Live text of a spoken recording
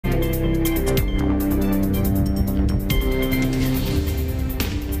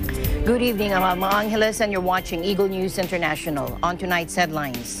Good evening, I'm Alma Angeles and you're watching Eagle News International. On tonight's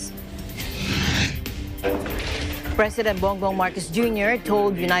headlines. President Bongbong Marcos Jr.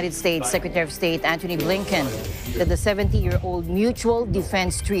 told United States Secretary of State Antony Blinken that the 70-year-old Mutual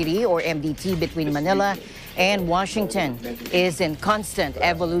Defense Treaty, or MDT, between Manila and Washington is in constant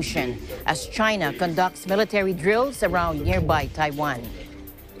evolution as China conducts military drills around nearby Taiwan.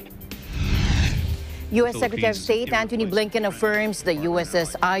 U.S. Secretary of State Antony Blinken affirms the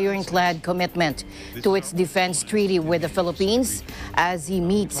U.S.'s ironclad commitment to its defense treaty with the Philippines as he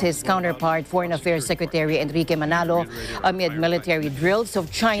meets his counterpart, Foreign Affairs Secretary Enrique Manalo, amid military drills of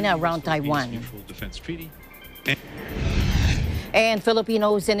China around Taiwan. And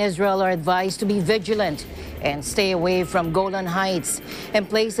Filipinos in Israel are advised to be vigilant and stay away from Golan Heights and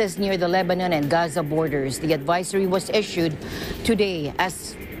places near the Lebanon and Gaza borders. The advisory was issued today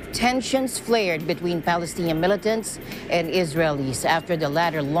as tensions flared between Palestinian militants and Israelis after the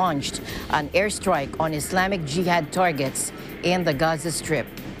latter launched an airstrike on Islamic Jihad targets in the Gaza Strip.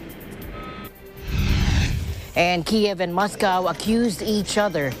 And Kiev and Moscow accused each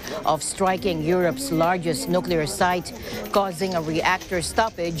other of striking Europe's largest nuclear site, causing a reactor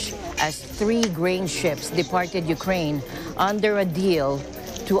stoppage as 3 grain ships departed Ukraine under a deal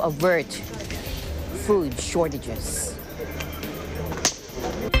to avert food shortages.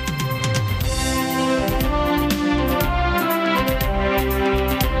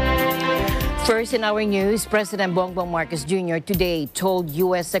 First in our news, President Bongbong Marcos Jr. today told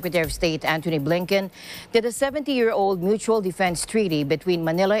U.S. Secretary of State Antony Blinken that the 70-year-old Mutual Defense Treaty between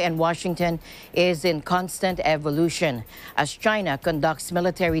Manila and Washington is in constant evolution as China conducts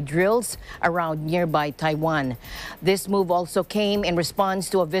military drills around nearby Taiwan. This move also came in response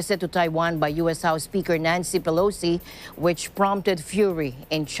to a visit to Taiwan by U.S. House Speaker Nancy Pelosi, which prompted fury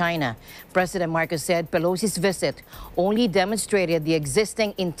in China. President Marcos said Pelosi's visit only demonstrated the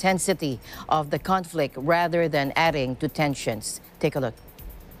existing intensity of the conflict rather than adding to tensions. Take a look.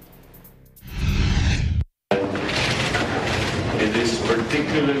 It is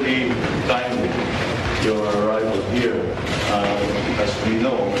particularly timely, your arrival here. As we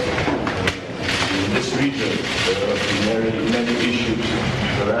know, in this region, there have been many issues.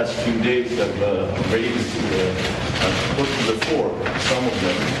 The last few days have put to the fore some of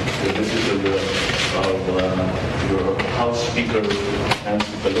them. The visit of your House Speaker,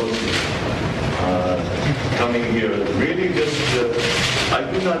 Nancy Pelosi, coming here, really just, I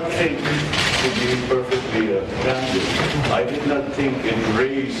do not think, to be perfectly candid, I did not think it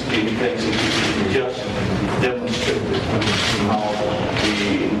raised the intensity, it just demonstrated how the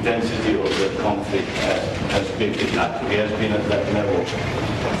intensity of the conflict has been. It actually has been at that level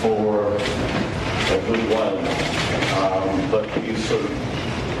for a good while now, but we sort of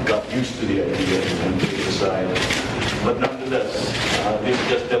got used to the idea and put it aside. But nonetheless, this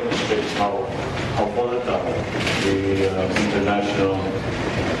just demonstrates how volatile the international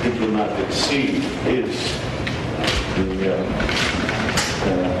diplomatic scene is. The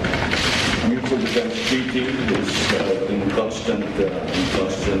Mutual Defense Treaty is in constant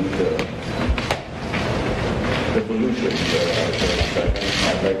evolution,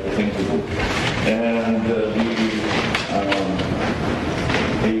 I'd like to think of it. And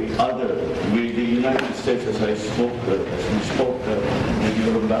the United States, as we spoke with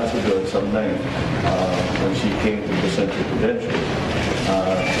your ambassador at some length when she came to present her credentials,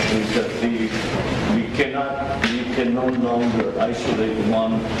 is that we can no longer isolate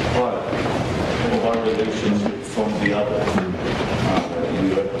one part of our relationship from the other. We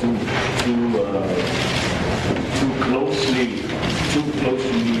are too closely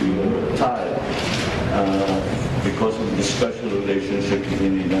tied. Because of the special relationship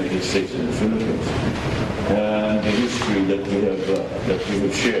between the United States and the Philippines and the history that we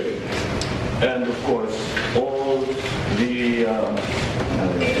have shared, and of course all the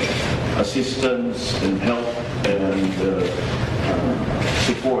assistance and help and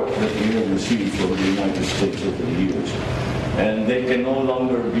support that we have received from the United States over the years. And they can no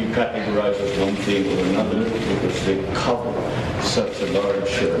longer be categorized as one thing or another because they cover such a large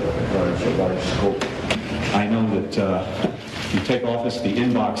scope. I know that you take office, the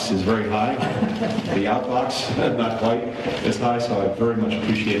inbox is very high, the outbox not quite as high, so I very much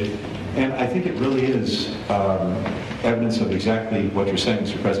appreciate it. And I think it really is evidence of exactly what you're saying,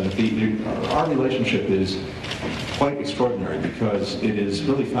 Mr. President. Our relationship is quite extraordinary because it is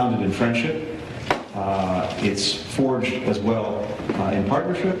really founded in friendship. It's forged as well in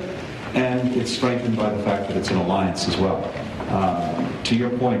partnership, and it's strengthened by the fact that it's an alliance as well. To your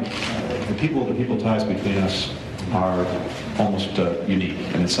point, the people ties between us are almost unique,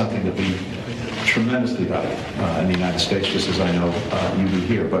 and it's something that we tremendously valued in the United States, just as I know you do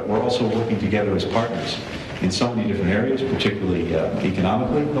here. But we're also working together as partners in so many different areas, particularly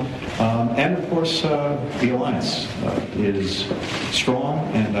economically. And of course, the alliance is strong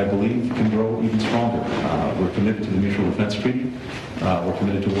and I believe can grow even stronger. We're committed to the Mutual Defense Treaty. We're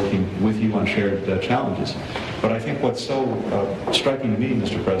committed to working with you on shared challenges. But I think what's so striking to me,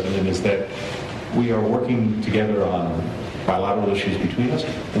 Mr. President, is that we are working together on bilateral issues between us,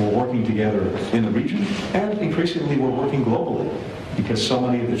 and we're working together in the region, and increasingly we're working globally, because so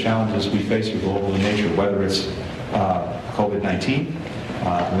many of the challenges we face are global in nature, whether it's COVID-19,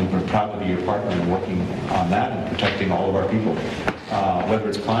 and we've been proud to be your partner in working on that and protecting all of our people, whether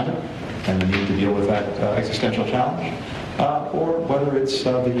it's climate and the need to deal with that existential challenge, or whether it's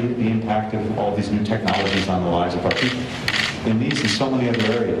the impact of all these new technologies on the lives of our people. In these and so many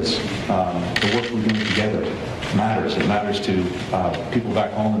other areas, the work we're doing together matters. It matters to people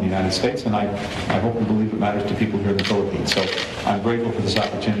back home in the United States, and I hope and believe it matters to people here in the Philippines. So I'm grateful for this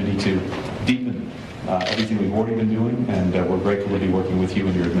opportunity to deepen everything we've already been doing, and we're grateful to be working with you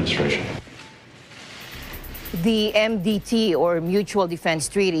and your administration. The MDT, or Mutual Defense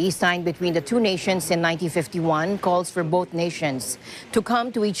Treaty, signed between the two nations in 1951, calls for both nations to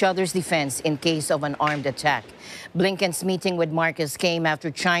come to each other's defense in case of an armed attack. Blinken's meeting with Marcos came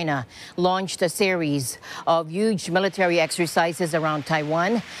after China launched a series of huge military exercises around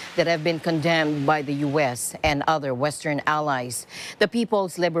Taiwan that have been condemned by the U.S. and other Western allies. The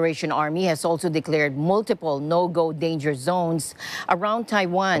People's Liberation Army has also declared multiple no-go danger zones around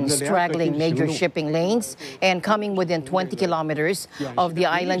Taiwan, straddling major shipping lanes and coming within 20 kilometers of the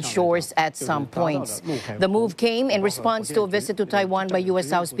island shores at some points. The move came in response to a visit to Taiwan by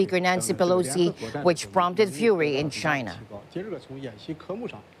U.S. House Speaker Nancy Pelosi, which prompted fury in China.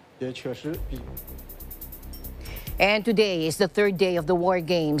 And today is the third day of the War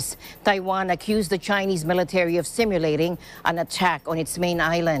Games. Taiwan accused the Chinese military of simulating an attack on its main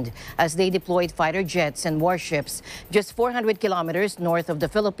island as they deployed fighter jets and warships just 400 kilometers north of the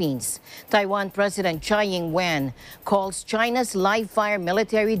Philippines. Taiwan President Tsai Ing-wen calls China's live-fire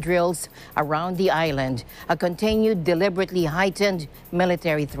military drills around the island a continued, deliberately heightened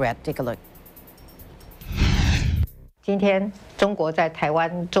military threat. Take a look. 今天，中国在台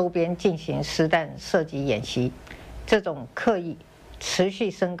湾周边进行实弹射击演习，这种刻意、持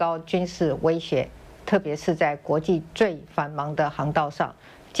续升高军事威胁，特别是在国际最繁忙的航道上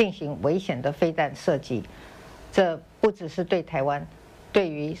进行危险的飞弹射击，这不只是对台湾，对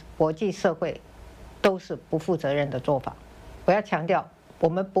于国际社会都是不负责任的做法。我要强调，我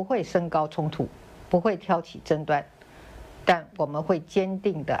们不会升高冲突，不会挑起争端，但我们会坚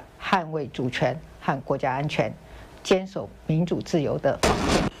定地捍卫主权和国家安全。 坚守民主自由的防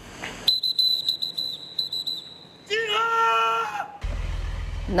线。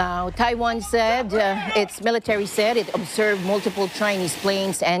 Now, Taiwan said, its military said it observed multiple Chinese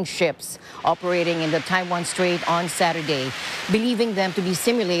planes and ships operating in the Taiwan Strait on Saturday, believing them to be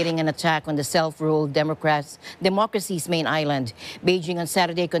simulating an attack on the self-ruled democracy's main island. Beijing on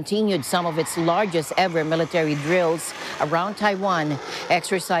Saturday continued some of its largest ever military drills around Taiwan,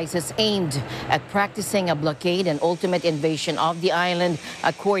 exercises aimed at practicing a blockade and ultimate invasion of the island,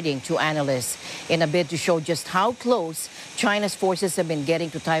 according to analysts. In a bid to show just how close China's forces have been getting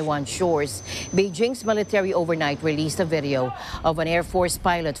to Taiwan shores, Beijing's military overnight released a video of an Air Force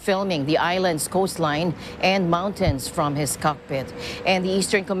pilot filming the island's coastline and mountains from his cockpit. And the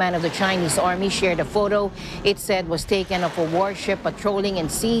Eastern Command of the Chinese Army shared a photo it said was taken of a warship patrolling in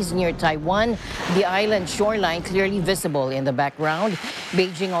seas near Taiwan, the island shoreline clearly visible in the background.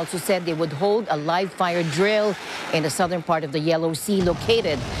 Beijing also said they would hold a live-fire drill in the southern part of the Yellow Sea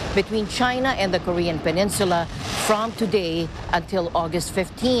located between China and the Korean Peninsula from today until August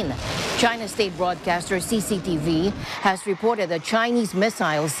 15. China's state broadcaster CCTV has reported that Chinese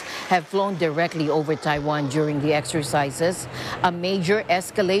missiles have flown directly over Taiwan during the exercises, a major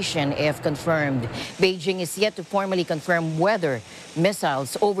escalation if confirmed. Beijing is yet to formally confirm whether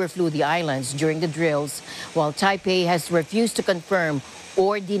missiles overflew the islands during the drills, while Taipei has refused to confirm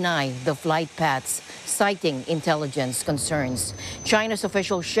or deny the flight paths, citing intelligence concerns. China's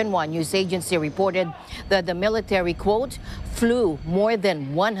official Xinhua news agency reported that the military, quote, flew more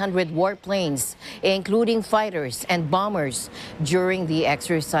than 100 warplanes, including fighters and bombers, during the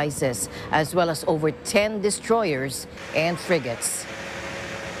exercises, as well as over 10 destroyers and frigates.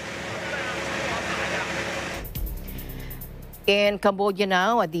 In Cambodia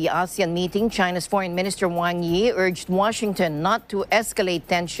now, at the ASEAN meeting, China's Foreign Minister Wang Yi urged Washington not to escalate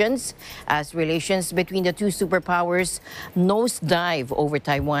tensions as relations between the two superpowers nosedive over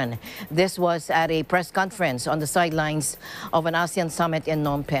Taiwan. This was at a press conference on the sidelines of an ASEAN summit in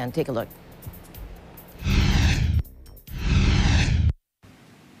Phnom Penh. Take a look.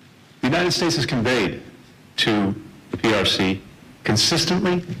 United States has conveyed to the PRC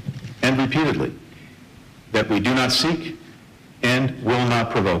consistently and repeatedly that we do not seek and will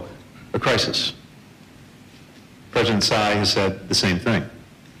not provoke a crisis. President Tsai has said the same thing.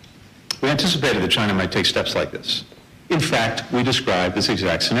 We anticipated that China might take steps like this. In fact, we described this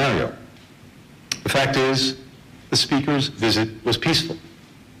exact scenario. The fact is, the speaker's visit was peaceful.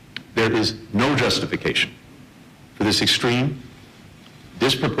 There is no justification for this extreme,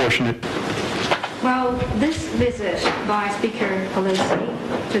 disproportionate. Well, this visit by Speaker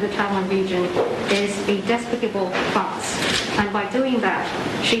Pelosi to the Taiwan region is a despicable farce. And by doing that,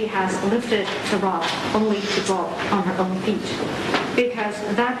 she has lifted the rod only to drop on her own feet. Because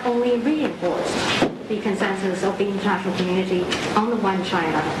that only reinforced the consensus of the international community on the One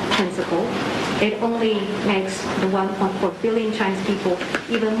China principle. It only makes the 1.4 billion Chinese people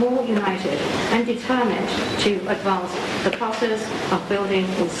even more united and determined to advance the process of building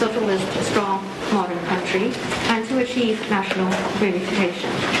a socialist, strong, modern country and to achieve national reunification.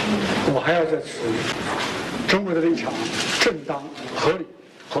 我还要在此，中国的立场正当、合理、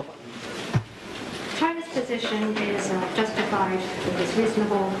合法。 China's position is justified, it is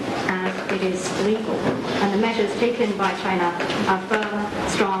reasonable, and it is legal. And the measures taken by China are firm,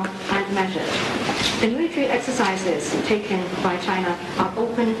 strong, and measured. The military exercises taken by China are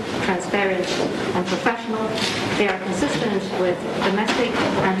open, transparent, and professional. They are consistent with domestic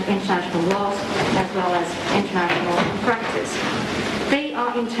and international laws, as well as international practice. They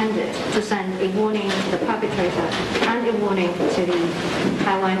are intended to send a warning to the perpetrator and a warning to the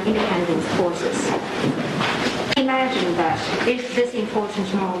Taiwan independence forces. Imagine that if this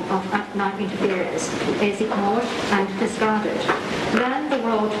important norm of non-interference is ignored and discarded, then the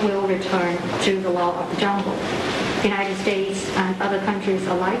world will return to the law of the jungle. The United States and other countries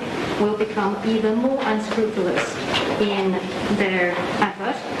alike will become even more unscrupulous in their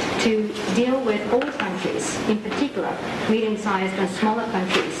effort to deal with all countries, in particular medium-sized and smaller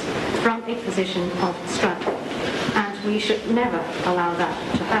countries, from a position of strength. And we should never allow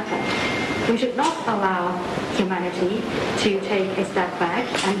that to happen. We should not allow humanity to take a step back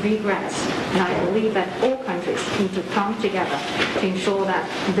and regress. And I believe that all countries need to come together to ensure that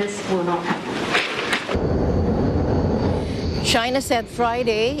this will not happen. China said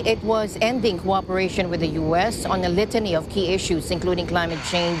Friday it was ending cooperation with the U.S. on a litany of key issues, including climate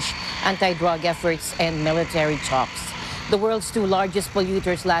change, anti-drug efforts, and military talks. The world's two largest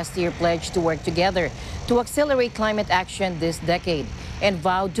polluters last year pledged to work together to accelerate climate action this decade and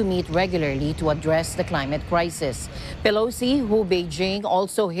vowed to meet regularly to address the climate crisis. Pelosi, who Beijing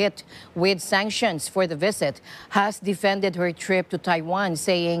also hit with sanctions for the visit, has defended her trip to Taiwan,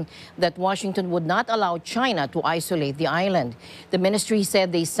 saying that Washington would not allow China to isolate the island. The ministry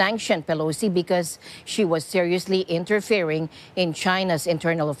said they sanctioned Pelosi because she was seriously interfering in China's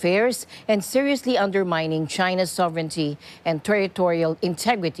internal affairs and seriously undermining China's sovereignty and territorial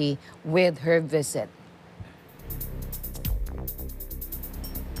integrity with her visit.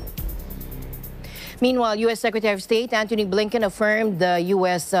 Meanwhile, U.S. Secretary of State Antony Blinken affirmed the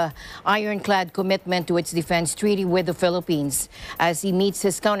U.S. Ironclad commitment to its defense treaty with the Philippines as he meets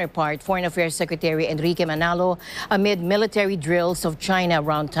his counterpart, Foreign Affairs Secretary Enrique Manalo, amid military drills of China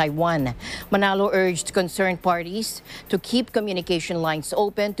around Taiwan. Manalo urged concerned parties to keep communication lines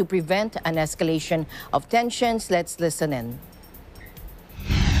open to prevent an escalation of tensions. Let's listen in.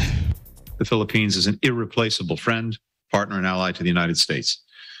 The Philippines is an irreplaceable friend, partner, and ally to the United States.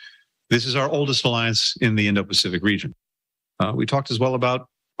 This is our oldest alliance in the Indo-Pacific region. We talked as well about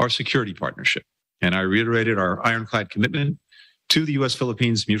our security partnership, and I reiterated our ironclad commitment to the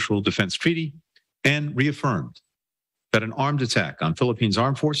U.S.-Philippines Mutual Defense Treaty and reaffirmed that an armed attack on Philippines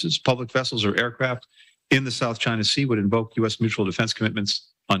armed forces, public vessels, or aircraft in the South China Sea would invoke U.S. mutual defense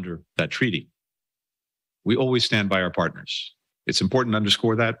commitments under that treaty. We always stand by our partners. It's important to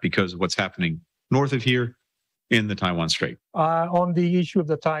underscore that because of what's happening north of here in the Taiwan Strait. On the issue of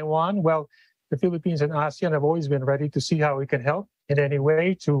the Taiwan, well, the Philippines and ASEAN have always been ready to see how we can help in any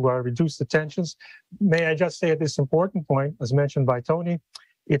way to reduce the tensions. May I just say at this important point, as mentioned by Tony,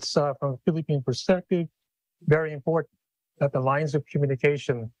 it's from a Philippine perspective, very important that the lines of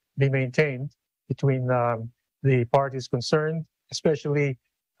communication be maintained between the parties concerned, especially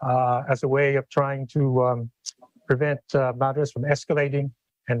as a way of trying to prevent matters from escalating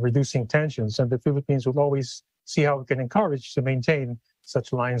and reducing tensions. And the Philippines will always see how we can encourage to maintain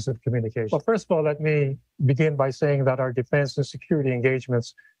such lines of communication. Well, first of all, let me begin by saying that our defense and security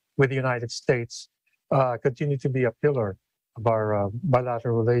engagements with the United States continue to be a pillar of our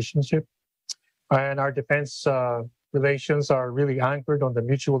bilateral relationship. And our defense relations are really anchored on the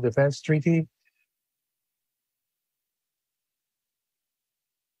Mutual Defense Treaty.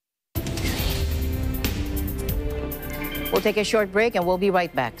 We'll take a short break and we'll be right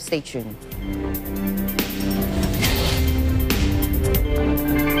back. Stay tuned.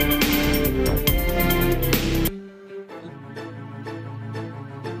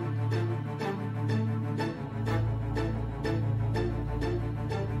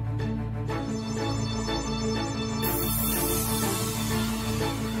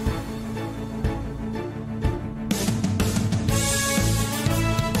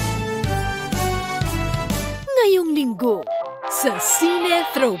 Ngayong linggo sa Cine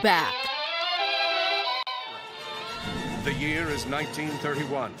Throwback. The year is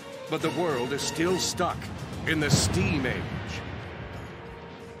 1931, but the world is still stuck in the steam age.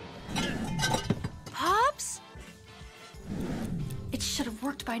 Pops? It should have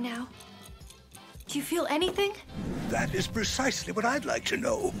worked by now. Do you feel anything? That is precisely what I'd like to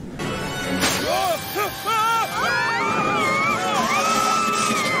know.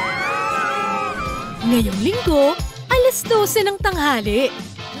 Ngayong linggo, alas 12 ng tanghali.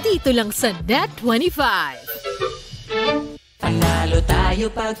 Dito lang sa Net25. Panalo tayo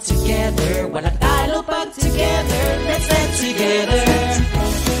pag together, walang talo pag together. Let's get together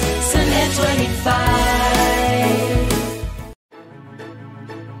sa Net25.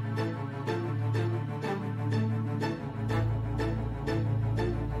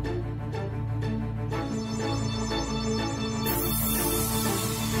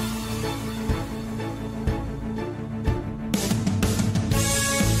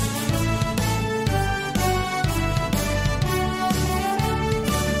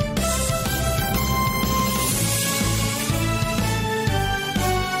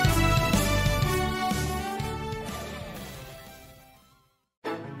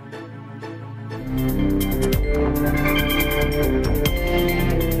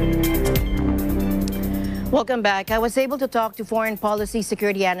 Welcome back. I was able to talk to foreign policy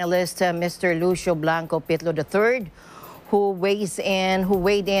security analyst Mr. Lucio Blanco Pitlo III, who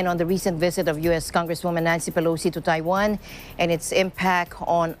weighed in on the recent visit of U.S. Congresswoman Nancy Pelosi to Taiwan and its impact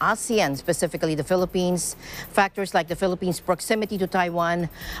on ASEAN, specifically the Philippines. Factors like the Philippines' proximity to Taiwan,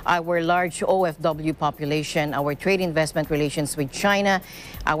 our large OFW population, our trade investment relations with China,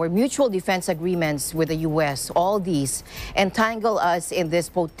 our mutual defense agreements with the U.S., all these entangle us in this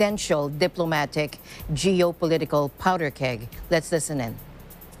potential diplomatic geopolitical powder keg. Let's listen in.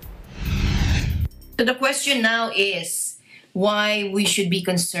 So the question now is why we should be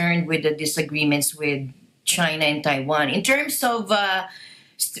concerned with the disagreements with China and Taiwan. In terms of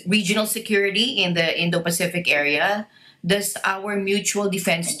regional security in the Indo-Pacific area, does our mutual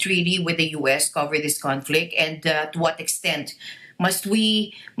defense treaty with the U.S. cover this conflict? And to what extent? Must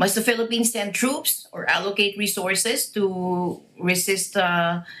the Philippines send troops or allocate resources to resist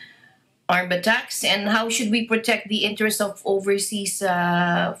armed attacks? And how should we protect the interests of overseas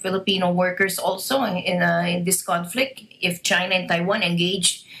Filipino workers also in this conflict if China and Taiwan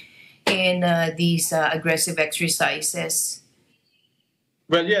engage in these aggressive exercises?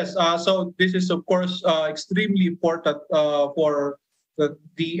 Well, yes. So this is, of course, extremely important for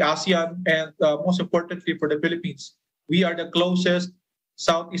the ASEAN and most importantly for the Philippines. We are the closest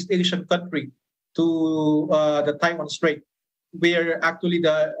Southeast Asian country to the Taiwan Strait. We are actually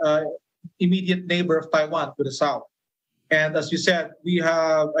the immediate neighbor of Taiwan to the south. And as you said, we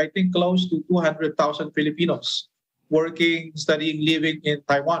have, I think, close to 200,000 Filipinos working, studying, living in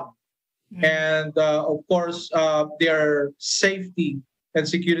Taiwan. And of course, their safety and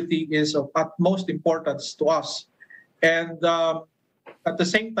security is of utmost importance to us. And at the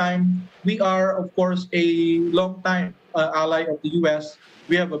same time, we are, of course, a long-time ally of the U.S.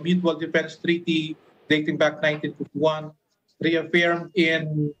 We have a mutual defense treaty dating back 1951, reaffirmed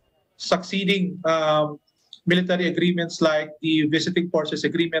in succeeding military agreements like the Visiting Forces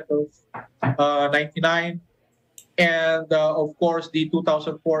Agreement of 99 and, of course, the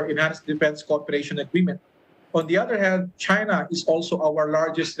 2004 Enhanced Defense Cooperation Agreement. On the other hand, China is also our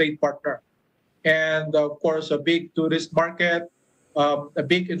largest trade partner and, of course, a big tourist market, a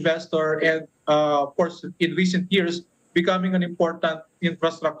big investor, and, of course, in recent years, becoming an important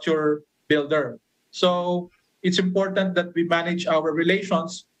infrastructure builder. So it's important that we manage our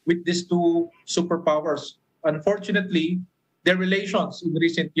relations with these two superpowers. Unfortunately, their relations in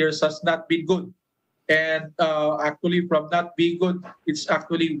recent years has not been good. And actually, from not being good, it's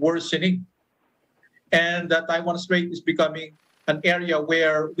actually worsening. And the Taiwan Strait is becoming an area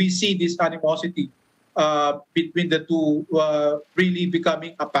where we see this animosity between the two really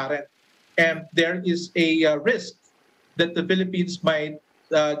becoming apparent. And there is a risk that the Philippines might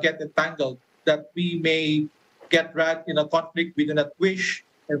get entangled, that we may get dragged in a conflict we do not wish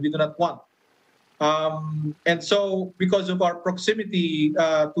and we do not want. And so, because of our proximity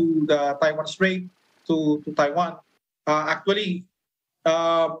to the Taiwan Strait, to Taiwan, Actually,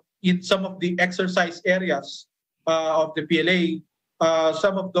 in some of the exercise areas of the PLA,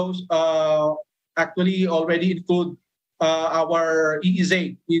 some of those actually already include our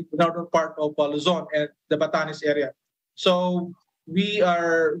EEZ in the northern part of Luzon and the Batanes area. So we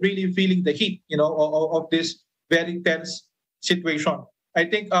are really feeling the heat, of this very tense situation. I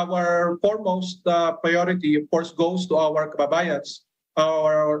think our foremost priority, of course, goes to our kababayans,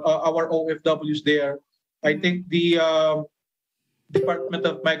 our OFWs there. I think the Department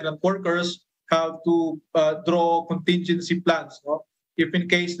of Migrant Workers have to draw contingency plans. If in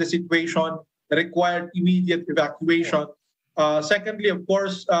case the situation required immediate evacuation. Secondly, of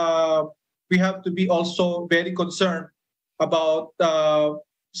course, we have to be also very concerned about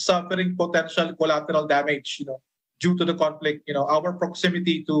suffering potential collateral damage, due to the conflict. Our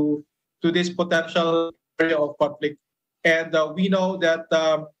proximity to this potential area of conflict, and we know that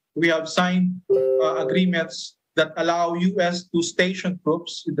we have signed agreements that allow U.S. to station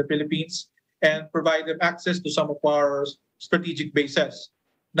troops in the Philippines and provide them access to some of our strategic bases.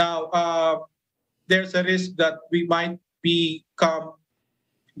 Now, there's a risk that we might be in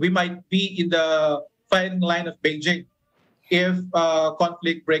the firing line of Beijing if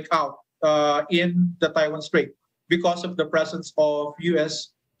conflict break out in the Taiwan Strait because of the presence of U.S.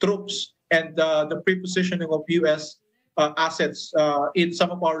 troops and the prepositioning of U.S. Assets in some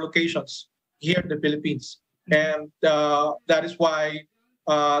of our locations here in the Philippines. And that is why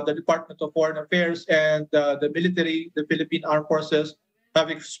the Department of Foreign Affairs and the military, the Philippine Armed Forces, have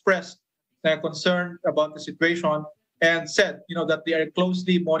expressed their concern about the situation and said, that they are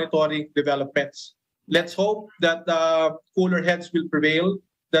closely monitoring developments. Let's hope that cooler heads will prevail,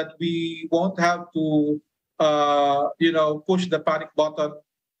 that we won't have to, push the panic button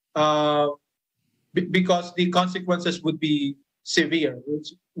because the consequences would be severe,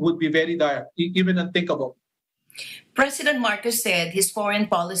 which would be very dire, even unthinkable. President Marcos said his foreign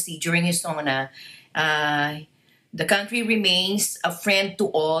policy during his SONA, the country remains a friend to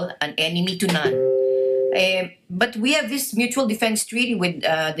all, an enemy to none. But we have this mutual defense treaty with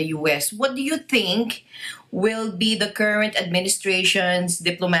the U.S. What do you think will be the current administration's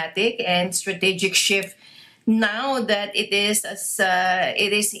diplomatic and strategic shift now that it is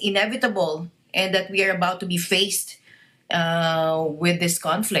inevitable and that we are about to be faced with this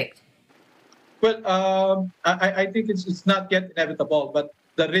conflict? Well, I think it's not yet inevitable, but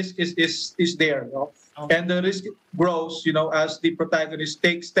the risk is there, Okay. And the risk grows, as the protagonists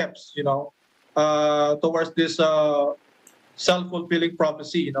take steps, towards this self-fulfilling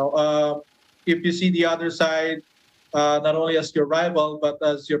prophecy. If you see the other side not only as your rival but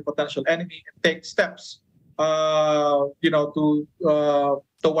as your potential enemy, and take steps,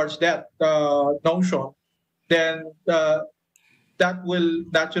 towards that notion, then that will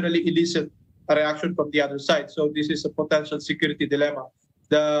naturally elicit a reaction from the other side. So this is a potential security dilemma.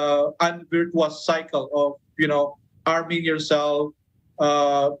 The unvirtuous cycle of, arming yourself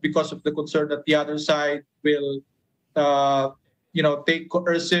because of the concern that the other side will, take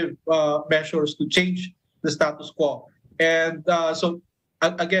coercive measures to change the status quo. And so,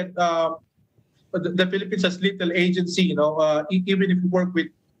 again, the Philippines has little agency, even if we work with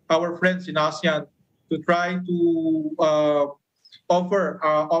our friends in ASEAN to try to offer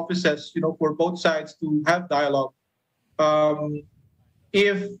offices, for both sides to have dialogue.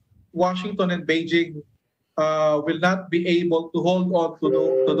 If Washington and Beijing will not be able to hold on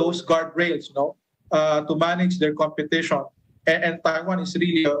to those guardrails, to manage their competition, and Taiwan is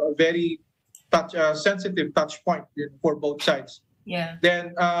really a very sensitive touch point for both sides. Yeah.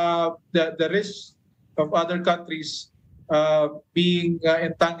 Then the risk of other countries being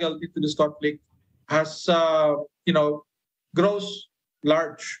entangled into this conflict has, grows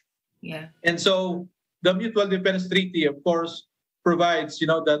large. Yeah. And so the Mutual Defense Treaty, of course, provides,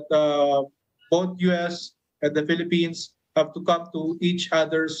 that both U.S. and the Philippines have to come to each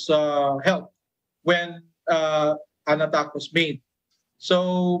other's help when an attack was made.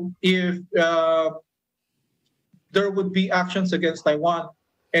 So if there would be actions against Taiwan,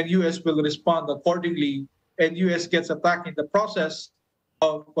 and U.S. will respond accordingly, and U.S. gets attacked in the process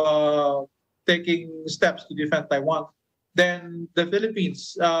of taking steps to defend Taiwan, then the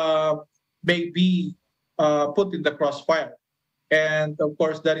Philippines may be put in the crossfire. And of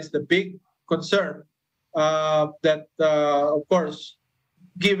course, that is the big concern that, of course,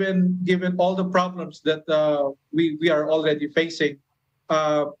 given all the problems that we are already facing,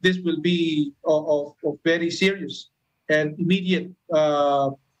 this will be of very serious and immediate,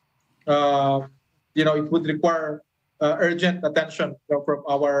 it would require urgent attention from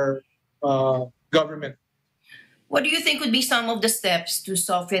our government. What do you think would be some of the steps to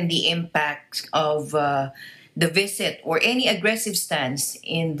soften the impact of the visit or any aggressive stance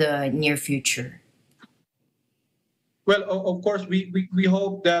in the near future? Well, of course, we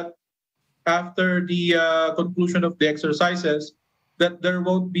hope that after the conclusion of the exercises, that there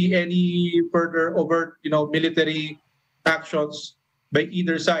won't be any further overt, military actions by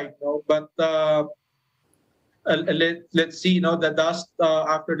either side. But let's see. The dust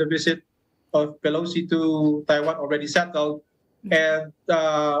after the visit of Pelosi to Taiwan already settled, and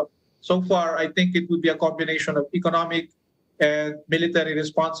so far, I think it would be a combination of economic and military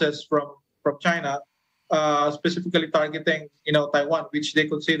responses from China, specifically targeting Taiwan, which they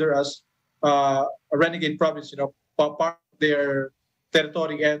consider as a renegade province, part of their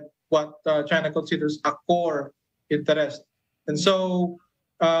territory and what China considers a core interest. And so,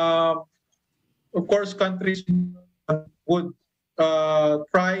 of course, countries would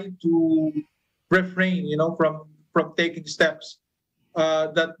try to refrain, from taking steps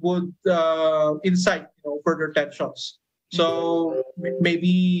that would incite, further tensions. So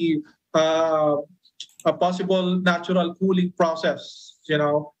maybe a possible natural cooling process,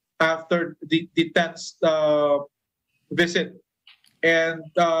 after the tense visit, and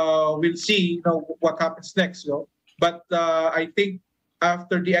we'll see, what happens next. But I think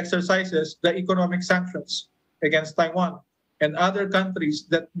after the exercises, the economic sanctions against Taiwan and other countries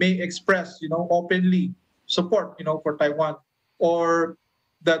that may express, openly support, for Taiwan, or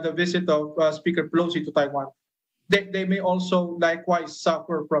the visit of Speaker Pelosi to Taiwan, they may also likewise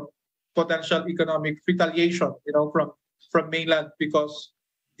suffer from potential economic retaliation, from mainland, because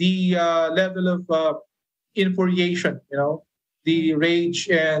the level of infuriation, the rage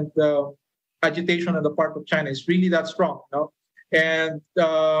and agitation on the part of China is really that strong, and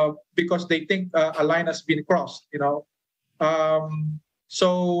because they think a line has been crossed,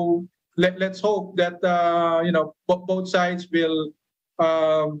 so let's hope that both sides will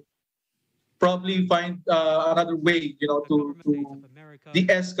probably find another way, to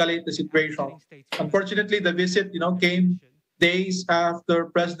de-escalate the situation. Unfortunately, the visit, came days after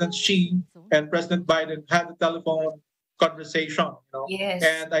President Xi and President Biden had a telephone conversation. Yes.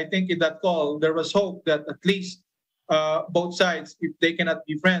 And I think in that call, there was hope that at least both sides, if they cannot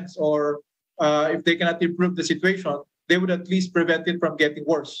be friends or if they cannot improve the situation, they would at least prevent it from getting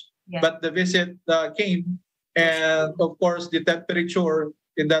worse. Yeah. But the visit came, and of course, the temperature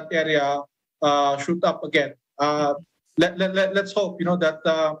in that area shoot up again. Let's hope,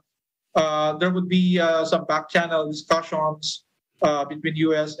 that there would be some back-channel discussions between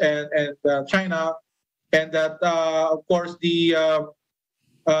U.S. and China, and that, of course, the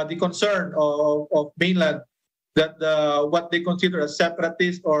concern of mainland that what they consider as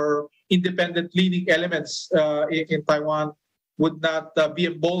separatist or independent-leaning elements in Taiwan would not be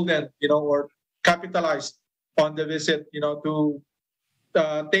emboldened, or capitalized on the visit, to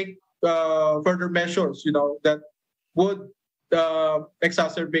take further measures, that would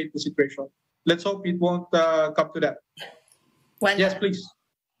exacerbate the situation. Let's hope it won't come to that. Well, yes, please.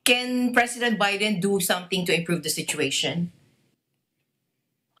 Can President Biden do something to improve the situation?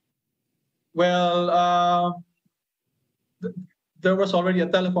 Well, there was already a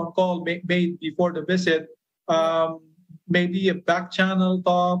telephone call made before the visit. Maybe a back-channel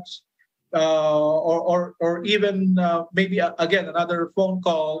talks, or even maybe again another phone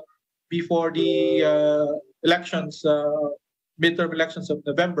call before the elections, midterm elections of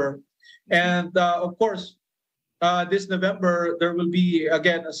November, and of course, this November there will be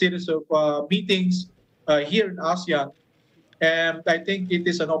again a series of meetings here in ASEAN, and I think it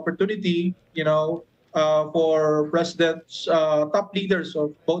is an opportunity, for presidents, top leaders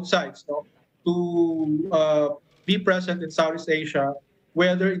of both sides, to be present in Southeast Asia,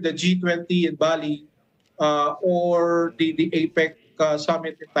 whether in the G20 in Bali, or the APEC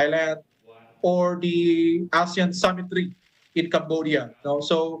summit in Thailand, or the ASEAN Summit 3 in Cambodia.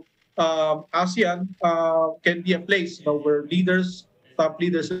 So ASEAN can be a place where leaders, top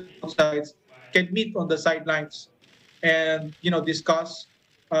leaders of both sides, can meet on the sidelines and discuss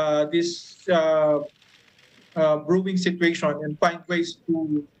this brewing situation and find ways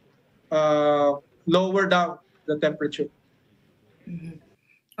to lower down the temperature. Mm-hmm.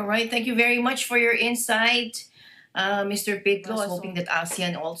 All right, thank you very much for your insight, Mr. Pitlo. I was hoping that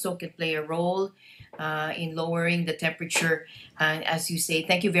ASEAN also can play a role in lowering the temperature. And as you say,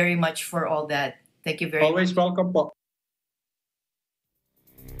 thank you very much for all that. Thank you very much. Always welcome, po.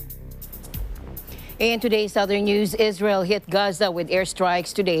 In today's other news, Israel hit Gaza with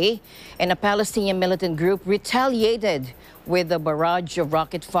airstrikes today, and a Palestinian militant group retaliated with a barrage of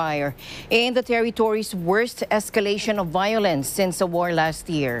rocket fire in the territory's worst escalation of violence since the war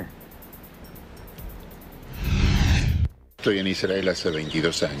last year. Estoy en Israel hace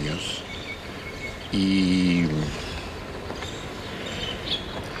 22 años Y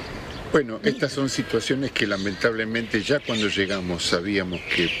bueno, estas son situaciones que lamentablemente ya cuando llegamos sabíamos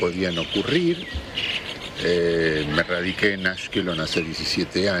que podían ocurrir. Me radiqué en Ashkelon hace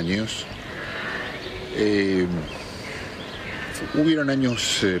 17 años. Hubieron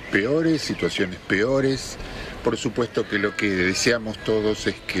años peores, situaciones peores. Por supuesto que lo que deseamos todos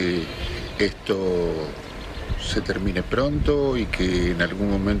es que esto se termine pronto y que en algún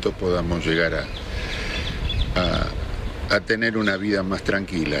momento podamos llegar a tener una vida más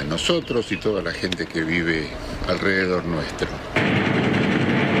tranquila, nosotros y toda la gente que vive alrededor nuestro.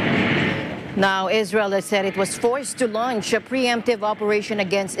 Now, Israel has said it was forced to launch a preemptive operation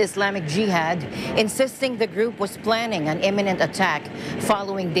against Islamic Jihad, insisting the group was planning an imminent attack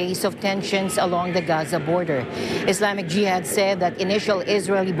following days of tensions along the Gaza border. Islamic Jihad said that initial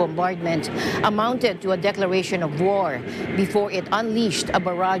Israeli bombardment amounted to a declaration of war before it unleashed a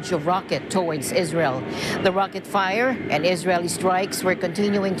barrage of rockets towards Israel. The rocket fire and Israeli strikes were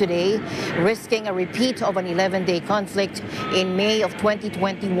continuing today, risking a repeat of an 11-day conflict in May of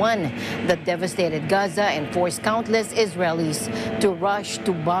 2021 that devastated Gaza and forced countless Israelis to rush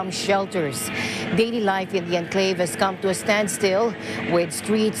to bomb shelters. Daily life in the enclave has come to a standstill, with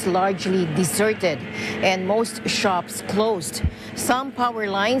streets largely deserted and most shops closed. Some power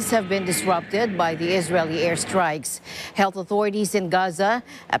lines have been disrupted by the Israeli airstrikes. Health authorities in Gaza,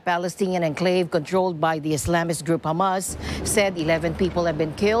 a Palestinian enclave controlled by the Islamist group Hamas, said 11 people have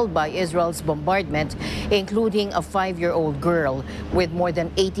been killed by Israel's bombardment, including a 5-year-old girl, with more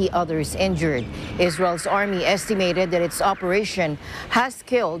than 80 others injured. Israel's army estimated that its operation has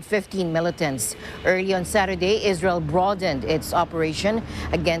killed 15 militants. Early on Saturday, Israel broadened its operation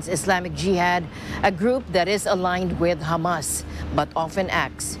against Islamic Jihad, a group that is aligned with Hamas, but often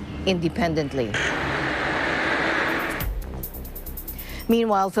acts independently.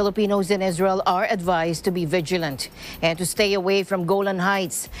 Meanwhile, Filipinos in Israel are advised to be vigilant and to stay away from Golan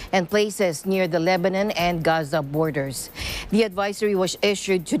Heights and places near the Lebanon and Gaza borders. The advisory was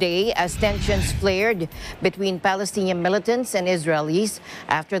issued today as tensions flared between Palestinian militants and Israelis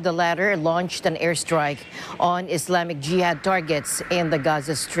after the latter launched an airstrike on Islamic Jihad targets in the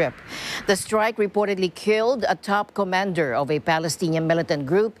Gaza Strip. The strike reportedly killed a top commander of a Palestinian militant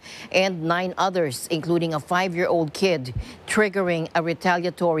group and 9 others, including a 5-year-old kid, triggering a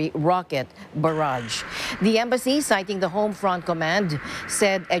retaliatory rocket barrage. The embassy, citing the Home Front Command,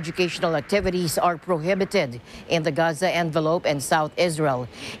 said educational activities are prohibited in the Gaza envelope and South Israel.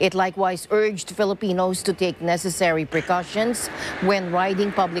 It likewise urged Filipinos to take necessary precautions when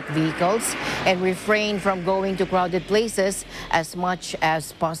riding public vehicles and refrain from going to crowded places as much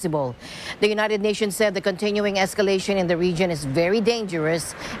as possible. The United Nations said the continuing escalation in the region is very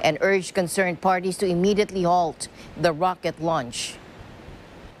dangerous and urged concerned parties to immediately halt the rocket launch.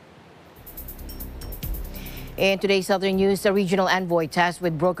 In today's other news, a regional envoy tasked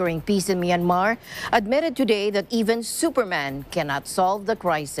with brokering peace in Myanmar admitted today that even Superman cannot solve the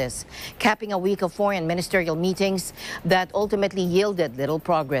crisis, capping a week of foreign ministerial meetings that ultimately yielded little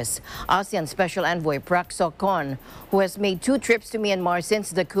progress. ASEAN Special Envoy Prak Sokhonn, who has made 2 trips to Myanmar since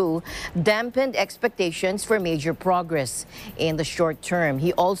the coup, dampened expectations for major progress in the short term.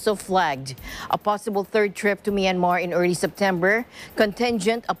 He also flagged a possible 3rd trip to Myanmar in early September,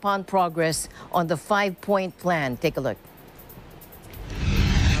 contingent upon progress on the 5-point plan. Take a look.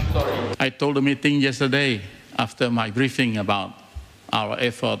 I told the meeting yesterday after my briefing about our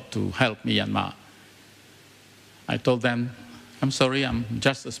effort to help Myanmar. I told them, I'm sorry, I'm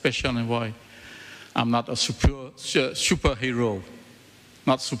just a special envoy. I'm not a superhero,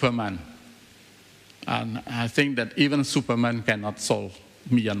 not Superman. And I think that even Superman cannot solve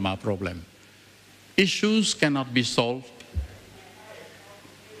Myanmar problem. Issues cannot be solved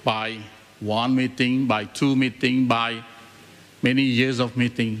by 1 meeting, by 2 meetings, by many years of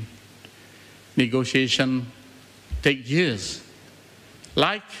meeting. Negotiation take years.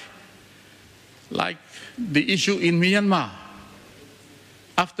 Like the issue in Myanmar.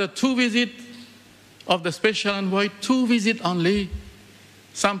 After 2 visits of the special envoy, 2 visits only,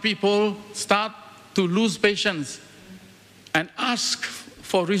 some people start to lose patience and ask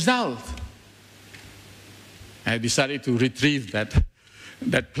for results. I decided to retrieve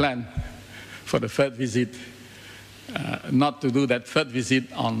that plan for the 3rd visit, not to do that 3rd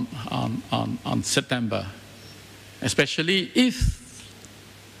visit on September, especially if,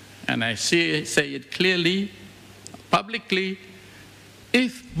 and I say it clearly, publicly,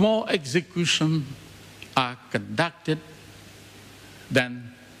 if more executions are conducted,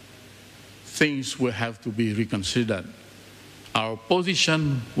 then things will have to be reconsidered. Our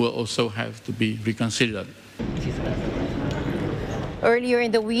position will also have to be reconsidered. Earlier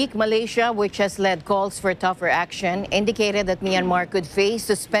in the week, Malaysia, which has led calls for tougher action, indicated that Myanmar could face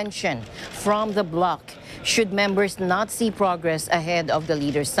suspension from the bloc should members not see progress ahead of the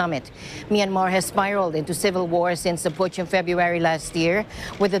Leaders' Summit. Myanmar has spiraled into civil war since the putsch in February last year,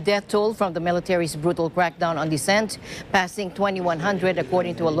 with the death toll from the military's brutal crackdown on dissent passing 2,100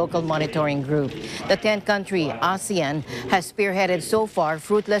 according to a local monitoring group. The 10-country ASEAN has spearheaded so far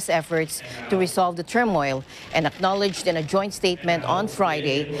fruitless efforts to resolve the turmoil and acknowledged in a joint statement on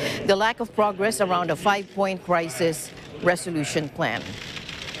Friday the lack of progress around a 5-point crisis resolution plan.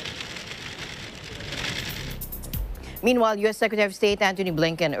 Meanwhile, U.S. Secretary of State Antony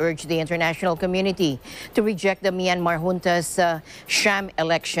Blinken urged the international community to reject the Myanmar junta's sham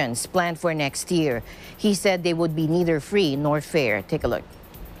elections planned for next year. He said they would be neither free nor fair. Take a look.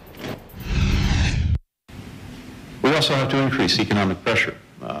 We also have to increase economic pressure,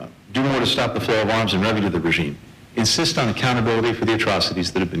 do more to stop the flow of arms and revenue to the regime, insist on accountability for the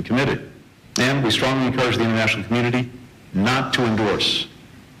atrocities that have been committed, and we strongly encourage the international community not to endorse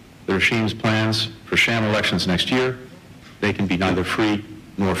the regime's plans for sham elections next year. They can be neither free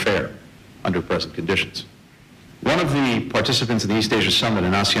nor fair under present conditions. One of the participants in the East Asia Summit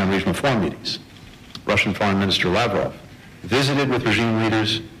and ASEAN regional forum meetings, Russian Foreign Minister Lavrov, visited with regime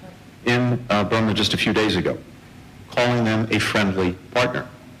leaders in Burma just a few days ago, calling them a friendly partner.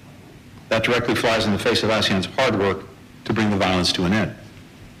 That directly flies in the face of ASEAN's hard work to bring the violence to an end.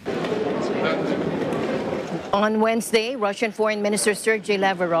 On Wednesday, Russian Foreign Minister Sergei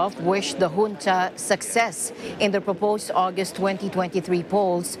Lavrov wished the junta success in the proposed August 2023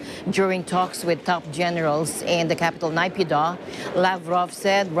 polls during talks with top generals in the capital Naypyidaw. Lavrov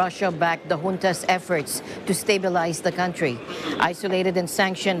said Russia backed the junta's efforts to stabilize the country. Isolated and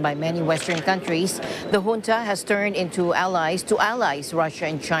sanctioned by many Western countries, the junta has turned into allies Russia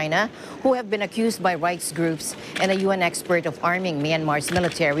and China, who have been accused by rights groups and a UN expert of arming Myanmar's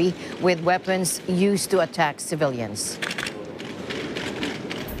military with weapons used to attack civilians.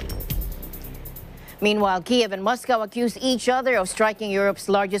 Meanwhile, Kiev and Moscow accuse each other of striking Europe's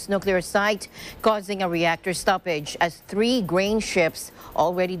largest nuclear site, causing a reactor stoppage as 3 grain ships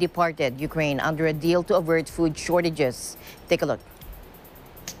already departed Ukraine under a deal to avert food shortages. Take a look.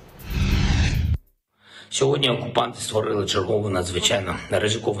 Сьогодні окупанти створили чергову надзвичайно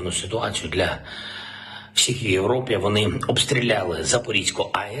ризиковану ситуацію для всіх в Європі. Вони обстріляли Запорізьку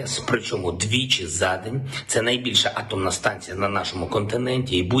АЕС, причому двічі за день. Це найбільша атомна станція на нашому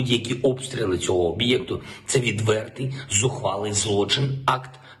континенті. І будь-які обстріли цього об'єкту – це відвертий, зухвалий злочин,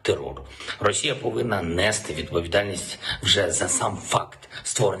 акт терору. Росія повинна нести відповідальність вже за сам факт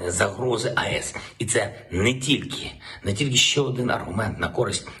створення загрози АЕС. І це не тільки ще один аргумент на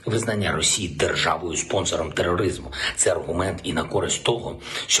користь визнання Росії державою-спонсором тероризму. Це аргумент і на користь того,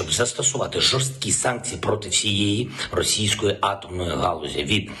 щоб застосувати жорсткі санкції проти всієї російської атомної галузі,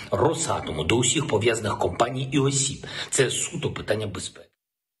 від Росатому до усіх пов'язаних компаній і осіб. Це суто питання безпеки.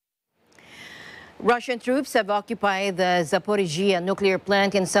 Russian troops have occupied the Zaporizhzhia nuclear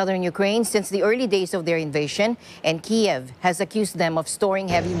plant in southern Ukraine since the early days of their invasion, and Kiev has accused them of storing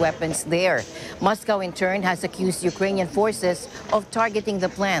heavy weapons there. Moscow, in turn, has accused Ukrainian forces of targeting the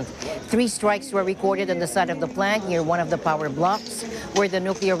plant. 3 strikes were recorded on the side of the plant near one of the power blocks where the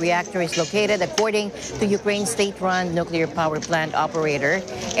nuclear reactor is located, according to Ukraine's state-run nuclear power plant operator,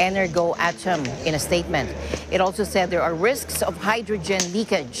 Energoatom, in a statement. It also said there are risks of hydrogen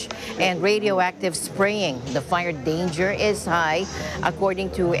leakage and radioactive spraying. The fire danger is high.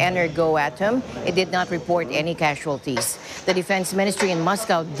 According to Energoatom, it did not report any casualties. The Defense Ministry in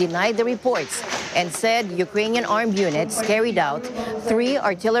Moscow denied the reports and said Ukrainian armed units carried out 3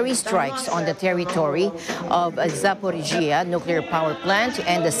 artillery strikes on the territory of Zaporizhzhia nuclear power plant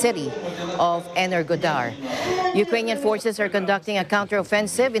and the city of Energodar. Ukrainian forces are conducting a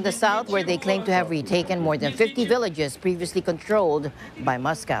counteroffensive in the south where they claim to have retaken more than 50 villages previously controlled by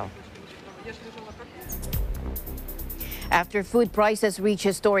Moscow. After food prices reached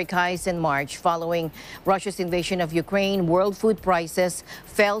historic highs in March following Russia's invasion of Ukraine, world food prices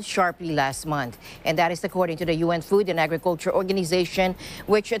fell sharply last month. And that is according to the UN Food and Agriculture Organization,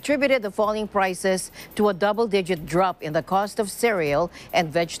 which attributed the falling prices to a double-digit drop in the cost of cereal and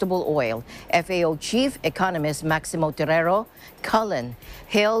vegetable oil. FAO chief economist Maximo Terrero Cullen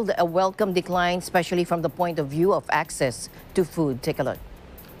hailed a welcome decline, especially from the point of view of access to food. Take a look.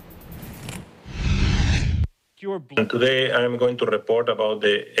 And today I'm going to report about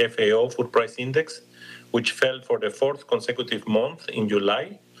the FAO Food Price Index, which fell for the 4th consecutive month in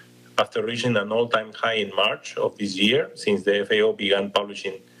July, after reaching an all-time high in March of this year, since the FAO began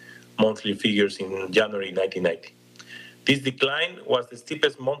publishing monthly figures in January 1990. This decline was the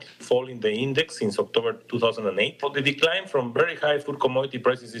steepest monthly fall in the index since October 2008. So the decline from very high food commodity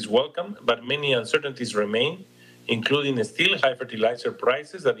prices is welcome, but many uncertainties remain, including still high fertilizer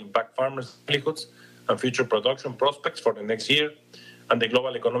prices that impact farmers' livelihoods and future production prospects for the next year, and the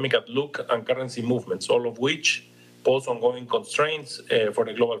global economic outlook and currency movements, all of which pose ongoing constraints for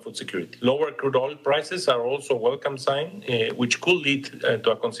the global food security. Lower crude oil prices are also a welcome sign, which could lead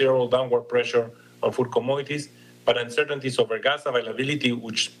to a considerable downward pressure on food commodities, but uncertainties over gas availability,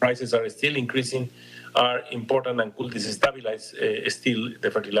 which prices are still increasing, are important and could destabilize still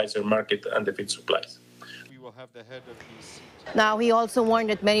the fertilizer market and the feed supplies. We will have the head of these. Now, he also warned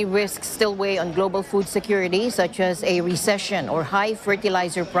that many risks still weigh on global food security, such as a recession or high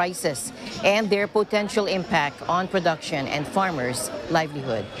fertilizer prices, and their potential impact on production and farmers'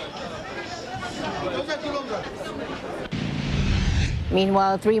 livelihood.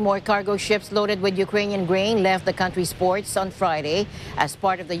 Meanwhile, 3 more cargo ships loaded with Ukrainian grain left the country's ports on Friday as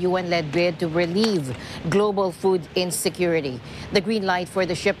part of the UN-led bid to relieve global food insecurity. The green light for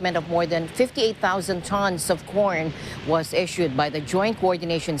the shipment of more than 58,000 tons of corn was issued by the Joint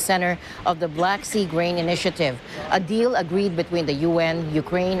Coordination Center of the Black Sea Grain Initiative, a deal agreed between the UN,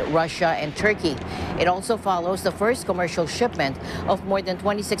 Ukraine, Russia, and Turkey. It also follows the first commercial shipment of more than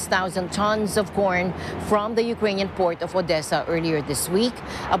 26,000 tons of corn from the Ukrainian port of Odessa earlier this week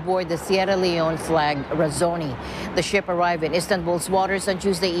aboard the Sierra Leone flagged Razoni. The ship arrived in Istanbul's waters on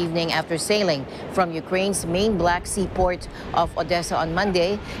Tuesday evening after sailing from Ukraine's main Black Sea port of Odessa on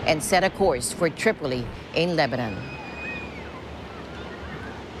Monday and set a course for Tripoli in Lebanon.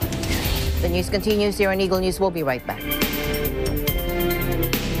 The news continues here on Eagle News. We'll be right back.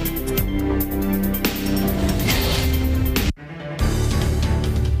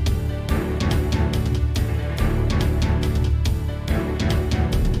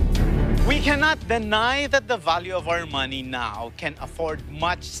 We cannot deny that the value of our money now can afford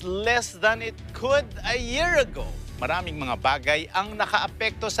much less than it could a year ago. Maraming mga bagay ang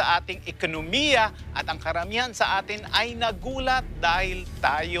nakaapekto sa ating ekonomiya at ang karamihan sa atin ay nagulat dahil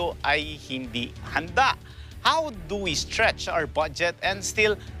tayo ay hindi handa. How do we stretch our budget and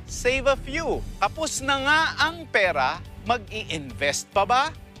still save a few? Kapos na nga ang pera, mag-i-invest pa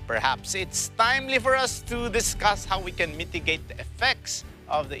ba? Perhaps it's timely for us to discuss how we can mitigate the effects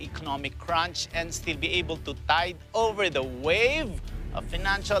of the economic crunch and still be able to tide over the wave of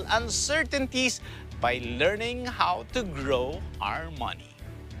financial uncertainties by learning how to grow our money.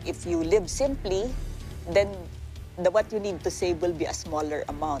 If you live simply, then what you need to save will be a smaller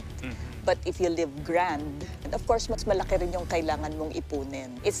amount. But if you live grand, of course, mas malaki rin yung kailangan mong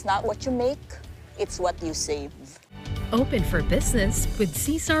ipunin. It's not what you make, it's what you save. Open for Business with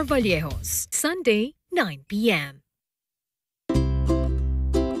Cesar Vallejos, Sunday, 9 p.m.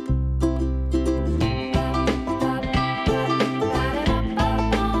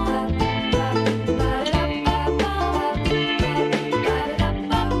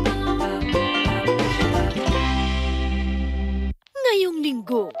 Ngayong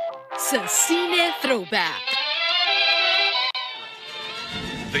linggo sa Cine Throwback.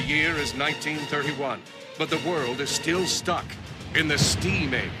 The year is 1931, but the world is still stuck in the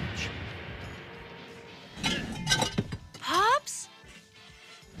steam age. Pops?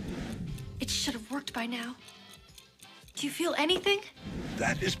 It should have worked by now. Do you feel anything?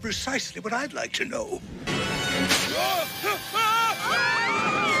 That is precisely what I'd like to know.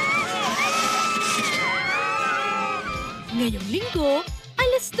 Ngayong linggo,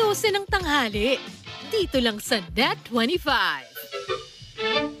 alas 12 ng tanghali. Dito lang sa Net25.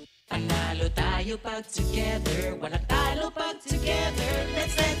 Panalo tayo pag together, wala talo pag together.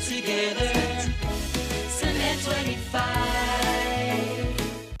 Let's get together sa Net25.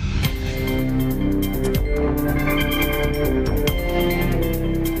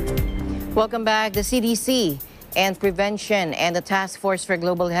 Welcome back. The CDC and Prevention and the Task Force for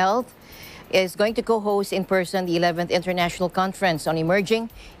Global Health is going to co-host in person the 11th International Conference on Emerging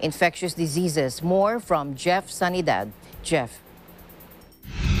Infectious Diseases. More from Jeff Sanidad. Jeff.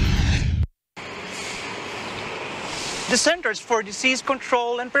 The Centers for Disease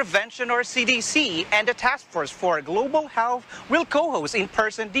Control and Prevention, or CDC, and the Task Force for Global Health will co-host in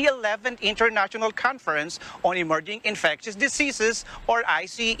person the 11th International Conference on Emerging Infectious Diseases, or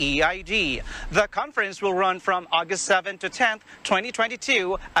ICEID. The conference will run from August 7 to 10,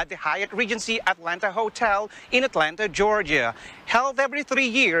 2022 at the Hyatt Regency Atlanta Hotel in Atlanta, Georgia. Held every 3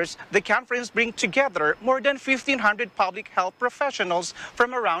 years, the conference brings together more than 1,500 public health professionals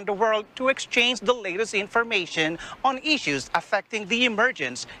from around the world to exchange the latest information on issues affecting the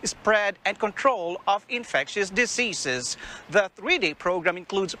emergence, spread, and control of infectious diseases. The 3-day program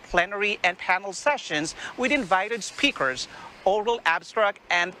includes plenary and panel sessions with invited speakers, oral abstract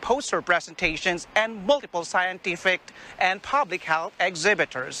and poster presentations, and multiple scientific and public health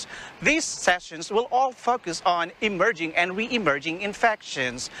exhibitors. These sessions will all focus on emerging and re-emerging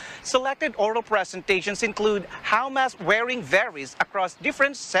infections. Selected oral presentations include how mask wearing varies across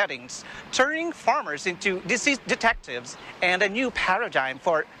different settings, turning farmers into disease detectives, and a new paradigm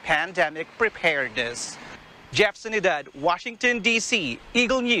for pandemic preparedness. Jeff Sanidad, Washington, D.C.,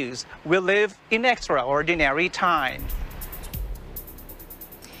 Eagle News. We live in extraordinary times.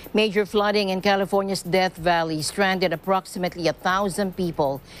 Major flooding in California's Death Valley stranded approximately 1,000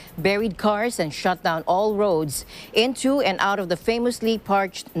 people, buried cars, and shut down all roads into and out of the famously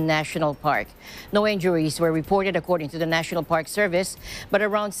parched National Park. No injuries were reported according to the National Park Service, but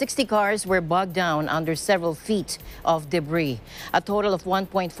around 60 cars were bogged down under several feet of debris. A total of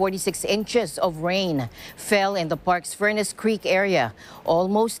 1.46 inches of rain fell in the park's Furnace Creek area,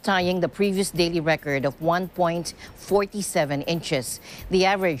 almost tying the previous daily record of 1.47 inches. The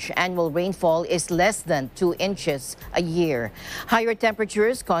average annual rainfall is less than 2 inches a year. Higher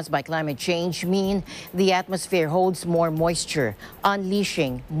temperatures caused by climate change mean the atmosphere holds more moisture,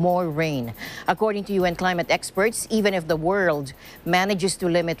 unleashing more rain. According to UN climate experts, even if the world manages to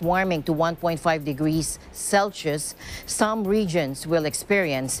limit warming to 1.5 degrees Celsius, some regions will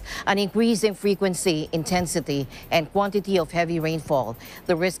experience an increase in frequency, intensity, and quantity of heavy rainfall.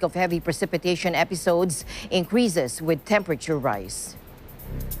 The risk of heavy precipitation episodes increases with temperature rise.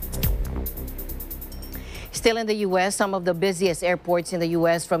 Still in the U.S., some of the busiest airports in the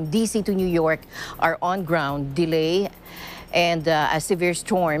U.S. from D.C. to New York are on ground delay. And as severe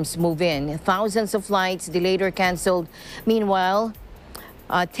storms move in, thousands of flights delayed or canceled. Meanwhile,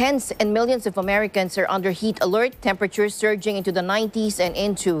 tens and millions of Americans are under heat alert, temperatures surging into the 90s and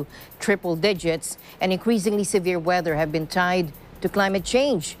into triple digits, and increasingly severe weather have been tied to climate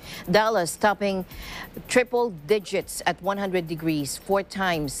change. Dallas topping triple digits at 100 degrees 4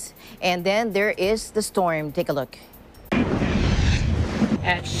 times. And then there is the storm. Take a look.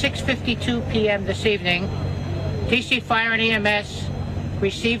 At 6:52 p.m. this evening, DC Fire and EMS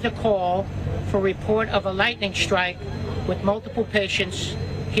received a call for report of a lightning strike with multiple patients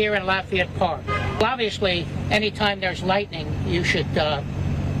here in Lafayette Park. Obviously, anytime there's lightning, you should go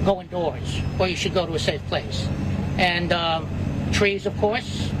indoors or you should go to a safe place. And trees, of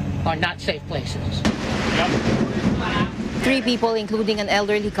course, are not safe places. 3 people, including an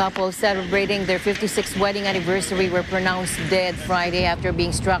elderly couple celebrating their 56th wedding anniversary, were pronounced dead Friday after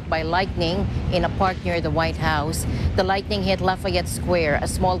being struck by lightning in a park near the White House. The lightning hit Lafayette Square, a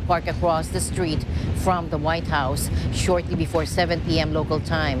small park across the street from the White House, shortly before 7 p.m. local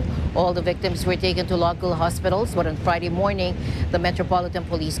time. All the victims were taken to local hospitals, but on Friday morning, the Metropolitan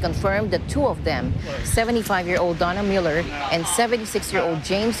Police confirmed that 2 of them, 75-year-old Donna Mueller and 76-year-old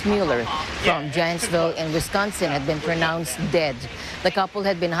James Mueller from Giantsville in Wisconsin, had been pronounced dead. The couple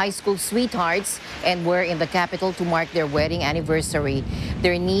had been high school sweethearts and were in the Capitol to mark their wedding anniversary.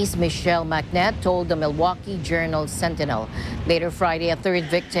 Their niece, Michelle McNett, told the Milwaukee Journal-Sentinel. Later Friday, a 3rd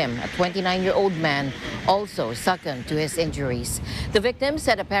victim, a 29-year-old man, also succumbed to his injuries. The victims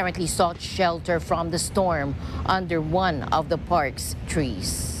had apparently sought shelter from the storm under one of the park's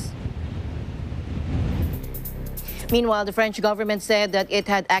trees. Meanwhile, the French government said that it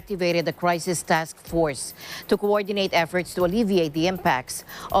had activated the crisis task force to coordinate efforts to alleviate the impacts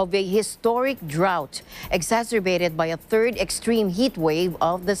of a historic drought exacerbated by a 3rd extreme heat wave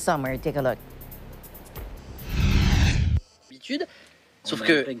of the summer. Take a look. Sauf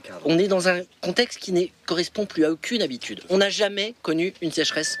que on est dans un contexte qui ne correspond plus à aucune habitude. On n'a jamais connu une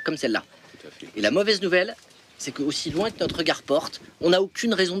sécheresse comme celle-là. Et la mauvaise nouvelle, c'est qu'aussi loin que notre regard porte, on n'a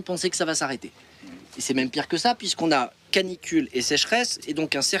aucune raison de penser que ça va s'arrêter. Et c'est même pire que ça, puisqu'on a canicule et sécheresse, et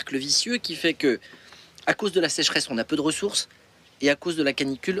donc un cercle vicieux qui fait que, à cause de la sécheresse, on a peu de ressources, et à cause de la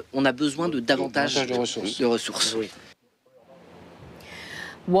canicule, on a besoin de davantage de ressources. Oui.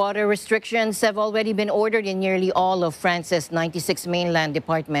 Water restrictions have already been ordered in nearly all of France's 96 mainland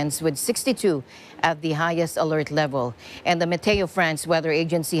departments, with 62 at the highest alert level. And the Meteo France Weather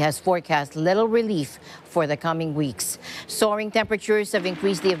Agency has forecast little relief for the coming weeks. Soaring temperatures have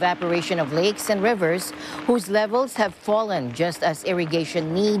increased the evaporation of lakes and rivers, whose levels have fallen just as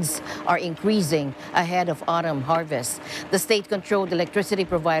irrigation needs are increasing ahead of autumn harvest. The state-controlled electricity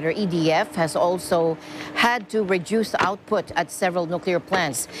provider EDF has also had to reduce output at several nuclear plants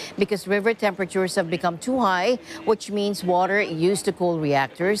chance because river temperatures have become too high, which means water used to cool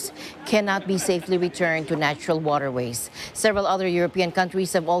reactors cannot be safely returned to natural waterways. Several other European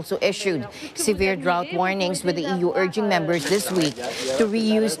countries have also issued severe drought warnings, with the EU urging members this week to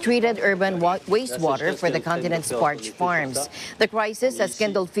reuse treated urban wastewater for the continent's parched farms. The crisis has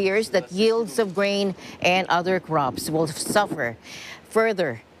kindled fears that yields of grain and other crops will suffer,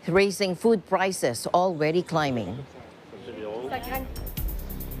 further raising food prices already climbing.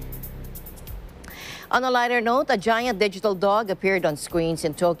 On a lighter note, a giant digital dog appeared on screens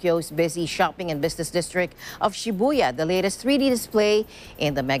in Tokyo's busy shopping and business district of Shibuya, the latest 3D display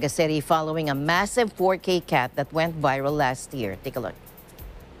in the megacity following a massive 4K cat that went viral last year. Take a look.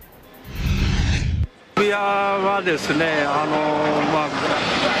 渋谷はですね、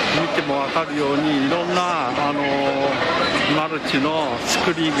見ても分かるようにいろんなマルチのス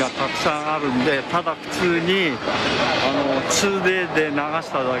クリーンがたくさんあるんで、ただ普通に2D で流し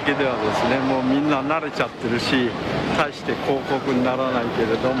ただけではですね、もうみんな慣れちゃってるし、大して広告にならないけ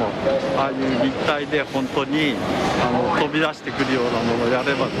れども、ああいう立体で本当に飛び出してくるようなものをや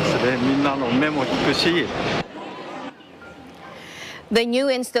ればですね、みんなの目も引くし。 The new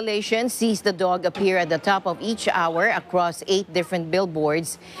installation sees the dog appear at the top of each hour across 8 different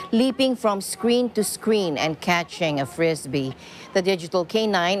billboards, leaping from screen to screen and catching a frisbee. The digital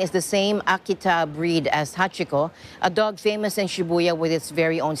canine is the same Akita breed as Hachiko, a dog famous in Shibuya with its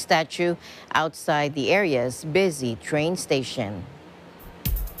very own statue outside the area's busy train station.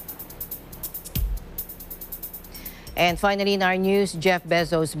 And finally, in our news, Jeff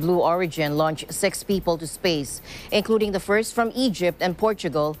Bezos' Blue Origin launched 6 people to space, including the first from Egypt and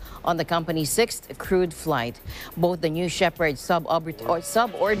Portugal on the company's 6th crewed flight. Both the New Shepard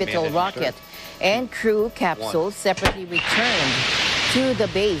suborbital rocket and crew capsule separately returned to the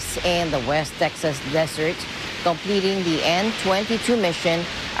base in the West Texas desert, completing the N-22 mission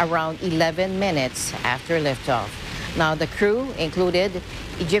around 11 minutes after liftoff. Now, the crew included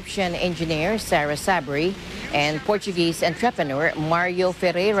Egyptian engineer Sarah Sabri and Portuguese entrepreneur Mario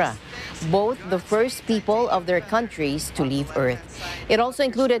Ferreira, both the first people of their countries to leave Earth. It also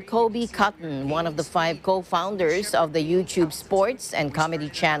included Kobe Cotton, one of the 5 co-founders of the YouTube sports and comedy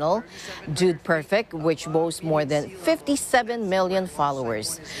channel Dude Perfect, which boasts more than 57 million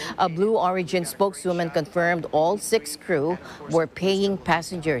followers. A Blue Origin spokeswoman confirmed all 6 crew were paying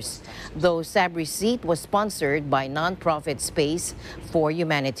passengers, though Sabri's seat was sponsored by non-profit Space for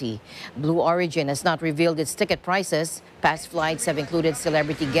Humanity. Blue Origin has not revealed its ticket prices. Past flights have included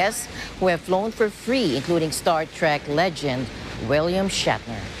celebrity guests who have flown for free, including Star Trek legend William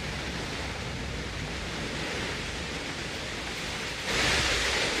Shatner.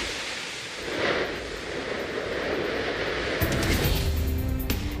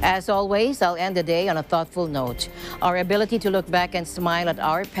 As always, I'll end the day on a thoughtful note. Our ability to look back and smile at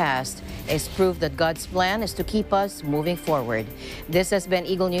our past is proof that God's plan is to keep us moving forward. This has been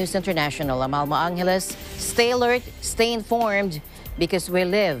Eagle News International. I'm Alma Angeles. Stay alert, stay informed, because we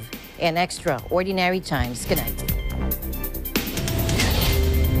live in extraordinary times. Good night.